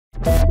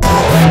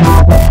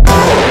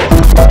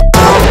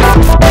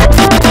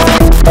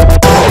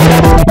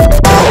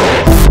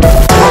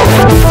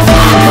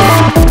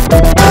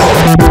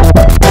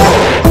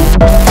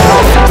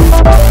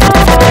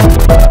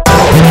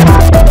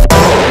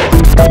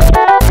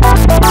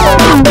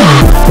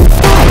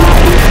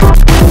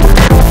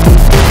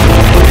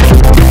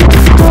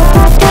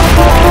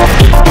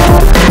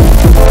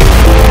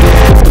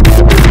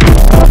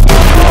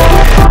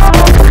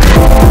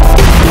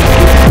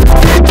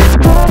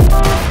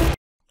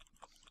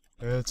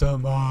It's a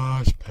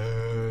mosh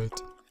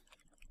pit.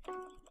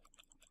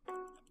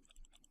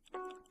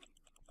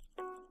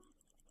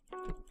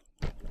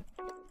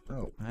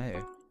 Oh, hey.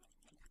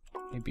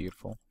 Hey,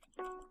 beautiful.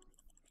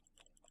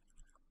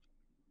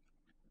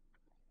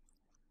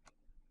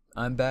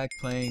 I'm back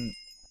playing...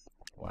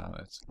 Wow,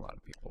 that's a lot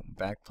of people. I'm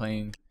back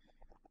playing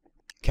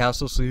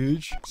Castle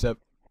Siege,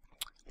 except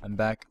I'm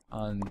back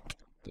on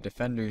the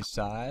defender's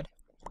side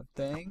of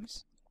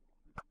things.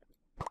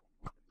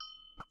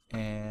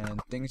 And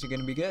things are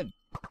gonna be good.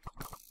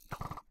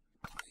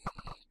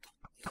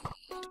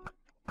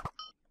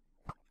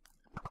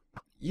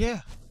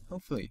 Yeah,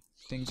 hopefully.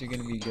 Things are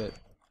gonna be good.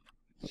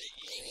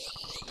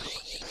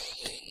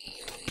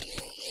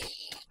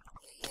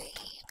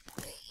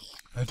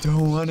 I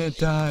don't wanna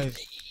die.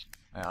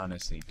 I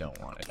honestly don't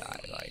wanna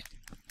die, like,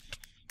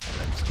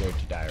 I'm scared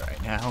to die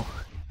right now.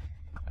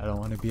 I don't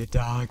wanna be a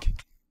dog.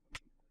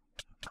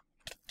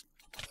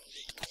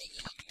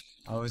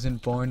 I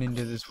wasn't born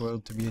into this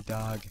world to be a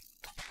dog.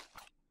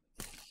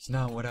 It's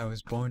not what I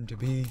was born to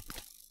be.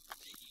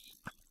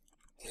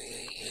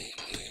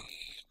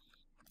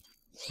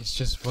 It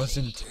just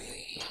wasn't.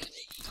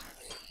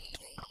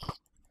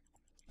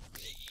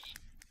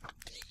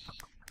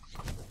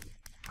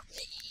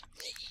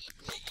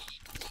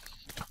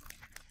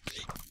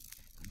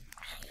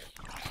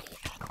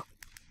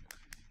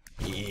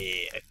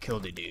 Yeah, I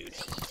killed a dude.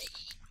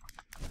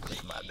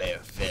 With my bare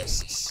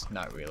fists.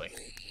 Not really.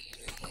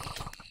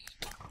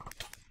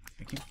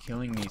 I keep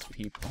killing these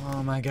people.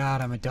 Oh my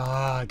god, I'm a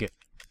dog.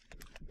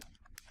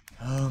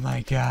 Oh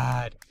my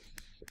god.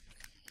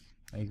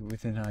 Like,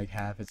 within like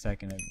half a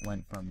second, it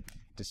went from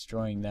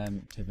destroying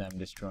them to them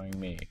destroying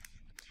me.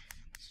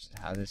 It's just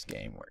how this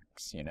game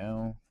works, you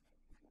know?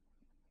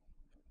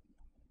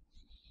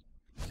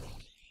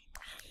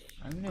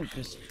 I'm gonna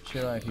just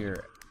chill out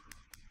here.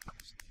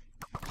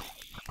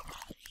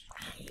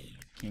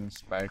 King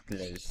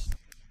Sparklez.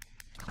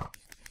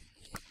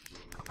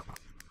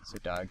 So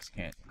dogs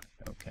can't...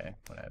 Okay,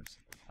 whatever.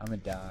 I'm a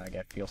dog,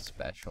 I feel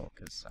special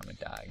because I'm a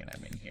dog and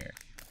I'm in here.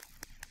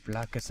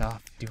 Block us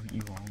off, do what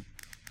you want.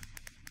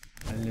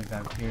 I live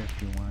out here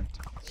if you want.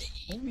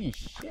 Holy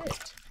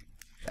shit!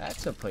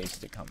 That's a place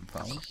to come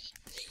from.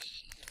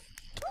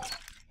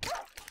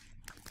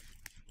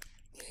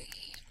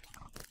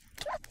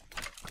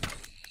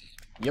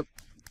 Yep.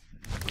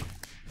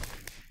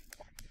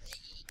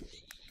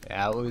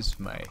 That was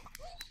my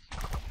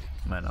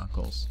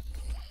knuckles.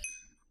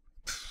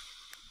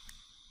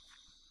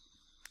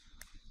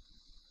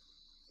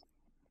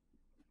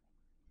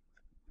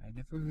 I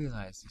never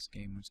realized this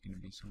game was going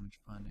to be so much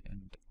fun,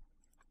 and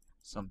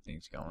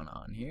something's going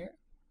on here.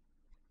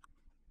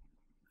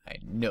 I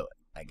know it.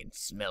 I can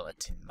smell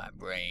it in my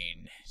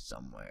brain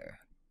somewhere.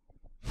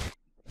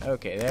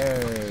 Okay, there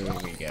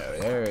we go.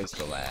 There is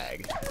the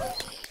lag.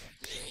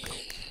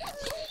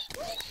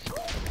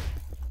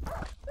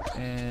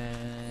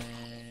 And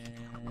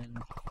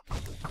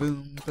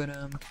boom,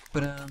 ba-dum,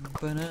 ba-dum,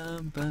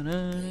 ba-dum,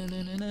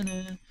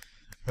 ba-dum,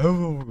 I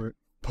will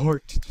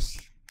report to the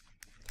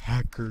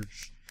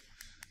hackers.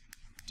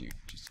 Dude,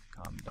 just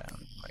calm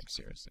down. Like,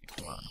 seriously,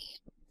 come on.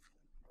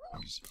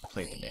 Just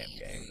play the damn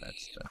game.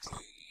 That's.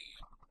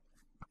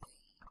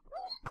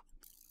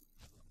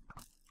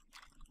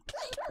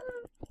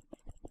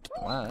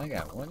 Wow, that guy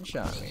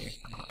one-shot me.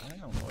 I don't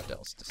know what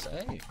else to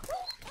say.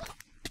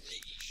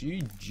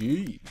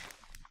 GG.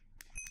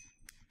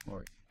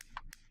 Or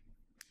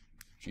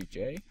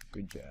GJ?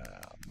 Good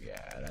job.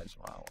 Yeah, that's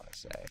what I want to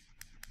say.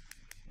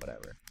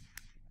 Whatever.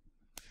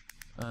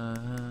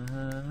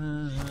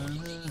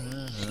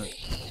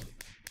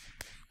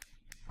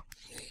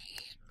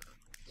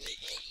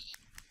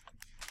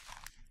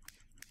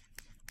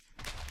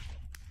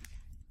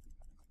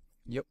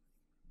 Yep.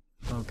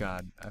 Oh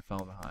god, I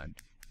fell behind.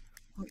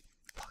 Oh,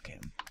 fuck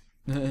him.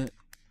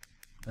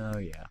 Oh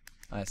yeah,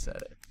 I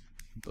said it.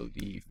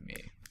 Believe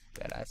me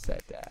that I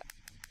said that.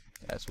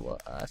 That's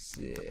what I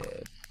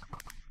said.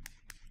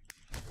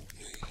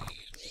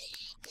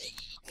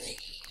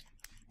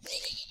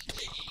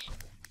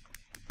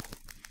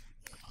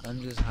 I'm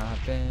just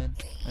hopping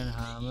and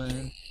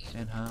hobbling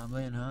and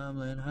hobbling,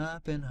 hobbling,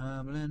 hopping,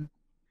 hobbling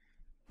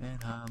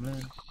and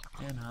hobbling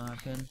and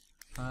hopping,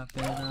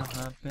 hopping,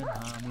 hopping,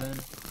 hobbling.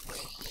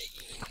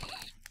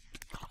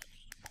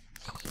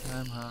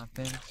 I'm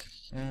hopping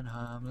and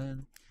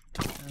hobbling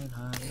and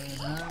hobbling,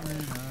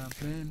 hobbling,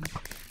 hopping.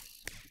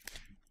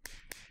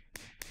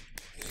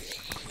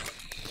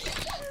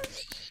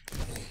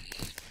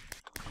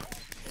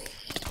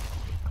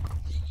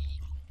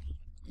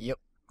 Yep,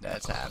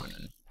 that's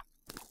happening.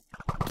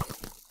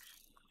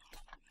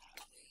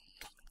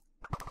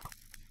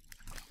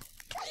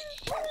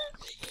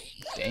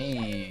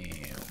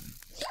 Damn.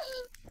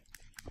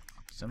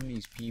 Some of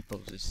these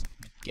people just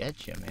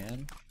get you,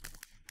 man.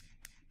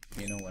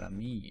 You know what I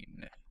mean.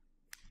 Man.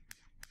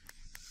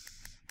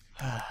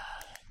 I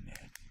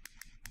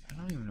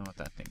don't even know what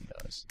that thing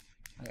does.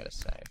 I gotta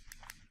say.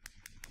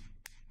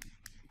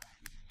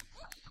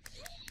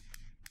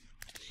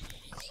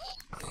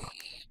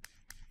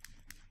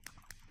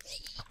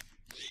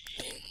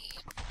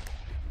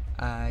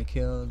 I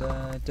killed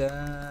a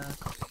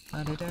duck.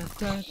 I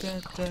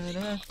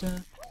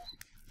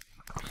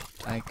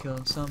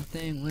killed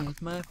something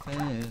with my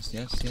fist.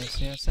 Yes, yes,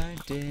 yes, I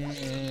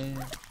did.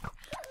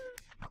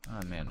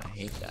 Oh man, I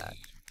hate that.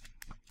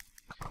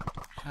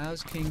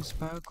 How's King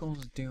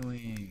Sparklez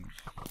doing?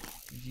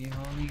 Is he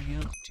holding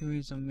up to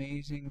his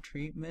amazing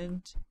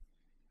treatment?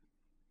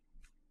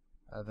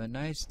 Have a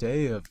nice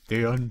day of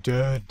the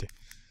undead.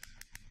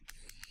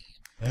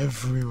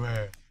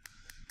 Everywhere.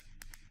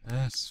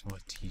 That's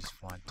what he's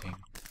wanting.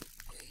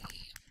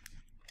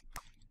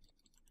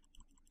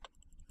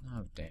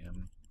 Oh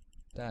damn.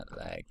 That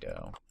lag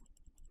though.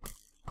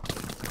 I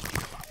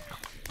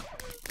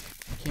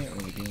can't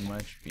really do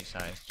much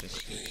besides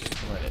just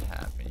let it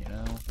happen, you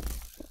know?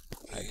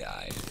 I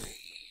died.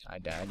 I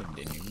died and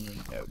didn't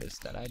even notice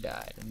that I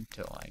died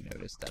until I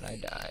noticed that I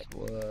died.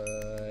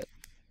 What?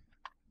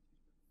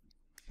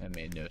 That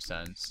made no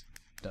sense.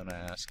 Don't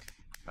ask.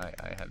 I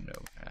have no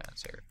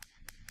answer.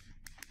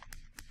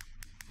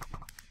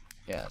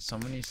 Yeah,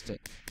 someone needs to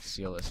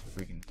seal this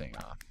freaking thing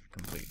off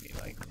completely.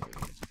 Like,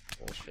 really, it's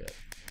bullshit.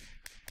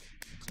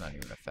 It's not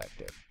even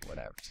effective.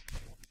 Whatever.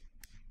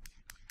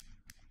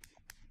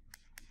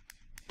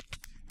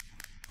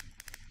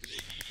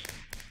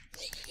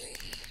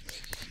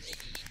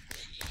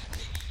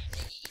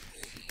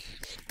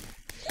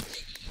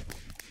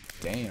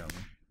 Damn.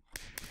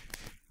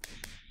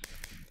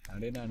 How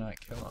did I not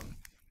kill him?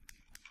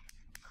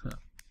 Huh.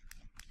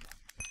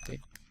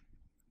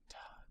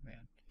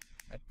 Man.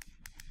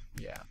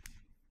 Yeah.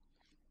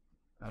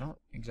 I don't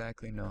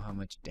exactly know how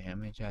much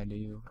damage I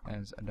do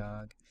as a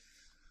dog,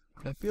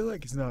 but I feel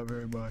like it's not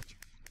very much.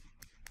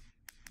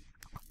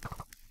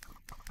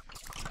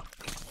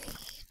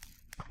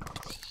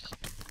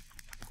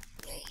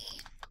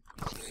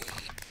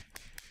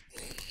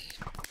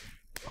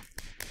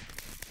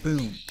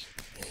 Boom.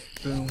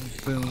 Boom,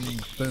 boom,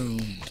 boom.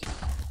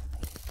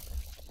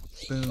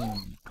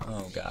 Boom.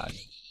 Oh god.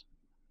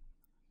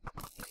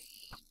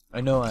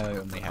 I know I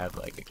only have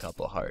like a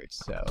couple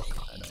hearts, so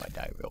I know I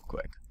die real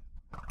quick.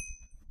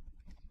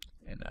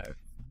 And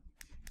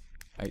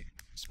I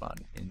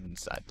spawned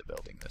inside the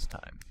building this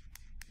time.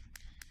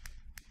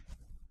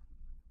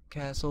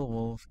 Castle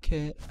Wolf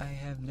Kit, I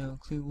have no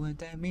clue what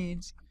that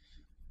means.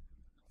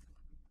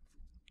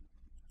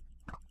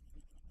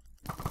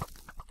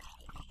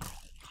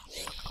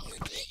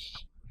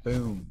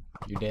 Boom,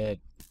 you're dead.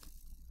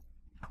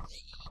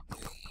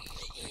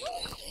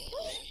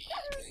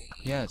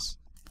 Yes.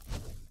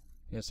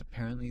 Yes,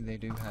 apparently they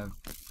do have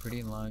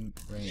pretty long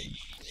range.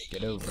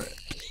 Get over it.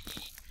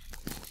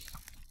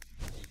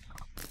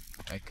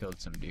 I killed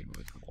some dude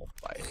with wolf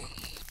bite.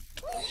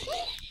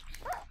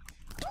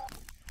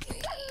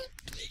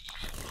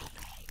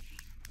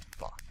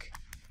 Fuck.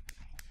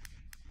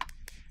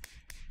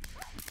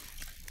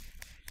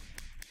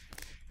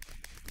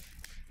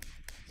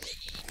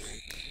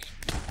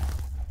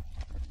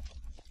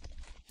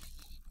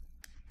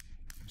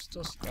 I'm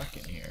still stuck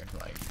in here,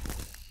 like.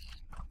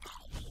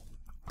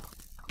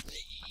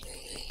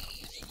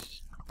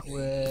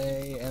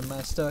 Way am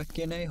I stuck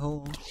in a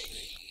hole?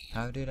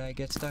 How did I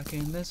get stuck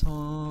in this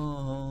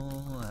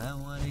hole? I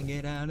wanna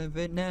get out of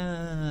it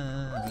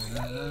now.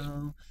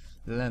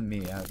 Let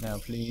me out now,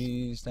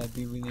 please. That'd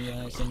be really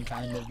nice and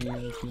kind of you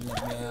if you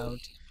let me out.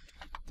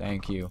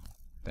 Thank you.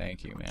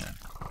 Thank you, man.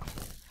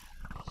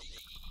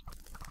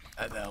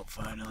 About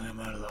finally I'm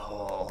out of the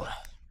hole.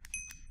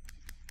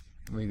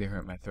 Really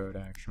hurt my throat,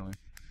 actually.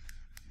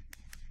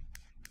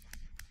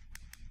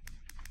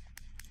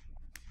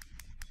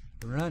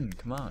 Run,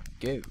 come on,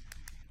 go.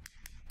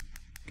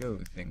 Go,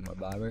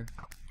 thingamabobber.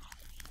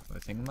 Or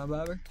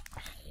thingamabobber?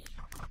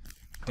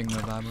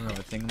 Thingamabobber of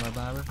a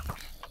thingamabobber?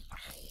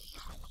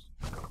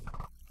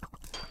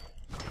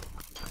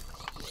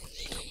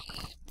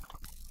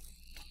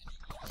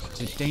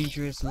 It's a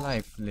dangerous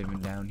life living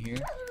down here.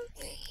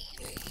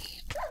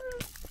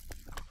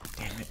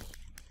 Damn it.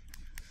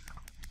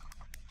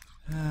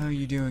 How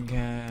you doing,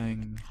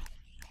 Kang?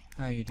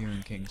 How you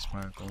doing, King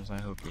Sparklez?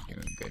 I hope you're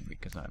doing good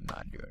because I'm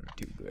not doing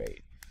too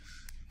great.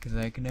 Because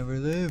I can never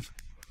live.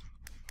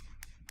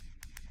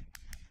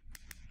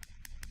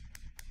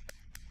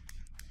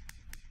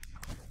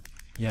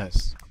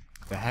 Yes,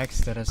 the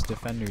hacks that us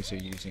defenders are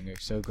using are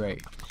so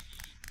great.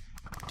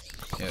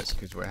 Yes,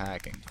 because we're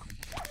hacking.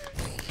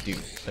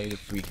 Dude, play the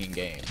freaking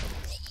game.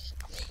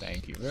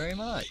 Thank you very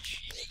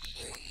much.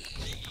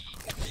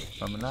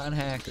 From a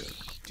non-hacker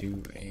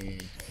to a...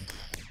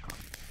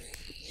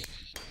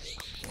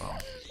 well,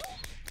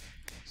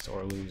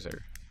 sore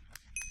loser.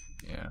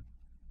 Yeah,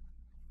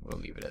 we'll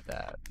leave it at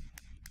that.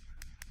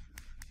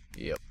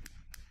 Yep.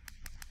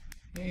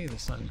 Hey, the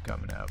sun's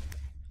coming up.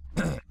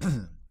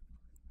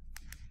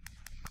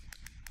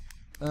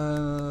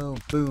 Oh,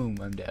 boom,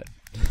 I'm dead.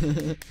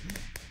 The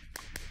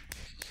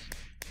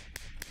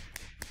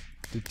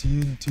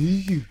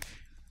TNT!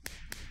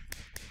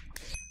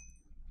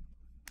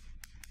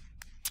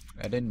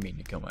 I didn't mean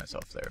to kill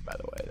myself there, by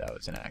the way. That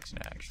was an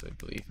accident, actually,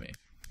 believe me.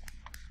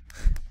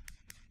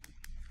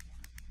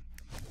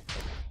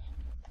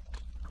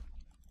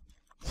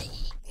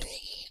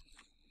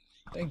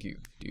 Thank you,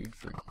 dude,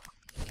 for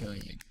killing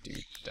the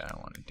dude that I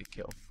wanted to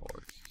kill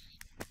for.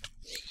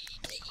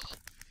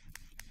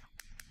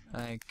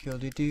 I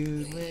killed a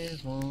dude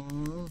with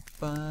wolf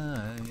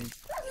eyes.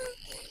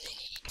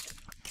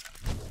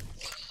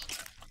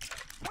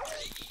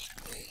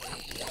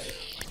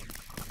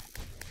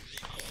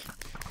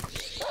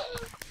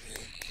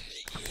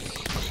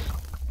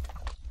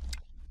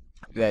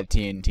 That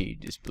TNT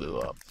just blew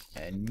up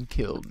and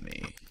killed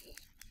me.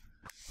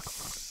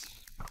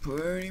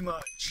 Pretty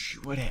much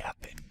what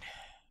happened.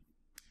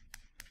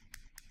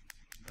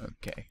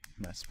 Okay,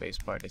 my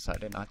spacebar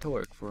decided not to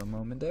work for a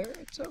moment there.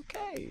 It's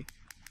okay.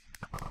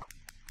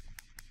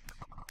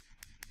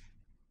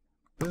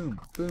 Boom,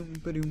 boom,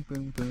 ba-doom,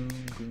 boom, boom,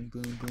 boom, boom,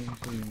 boom,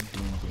 boom,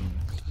 boom, boom.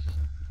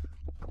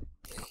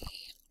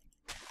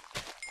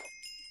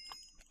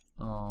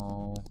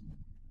 Oh,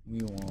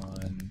 we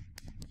won.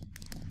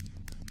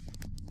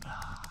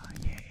 Ah,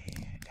 yeah,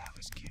 that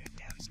was good,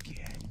 that was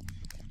good.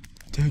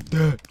 Take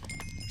that,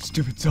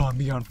 stupid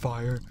zombie on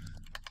fire.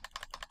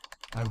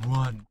 I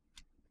won.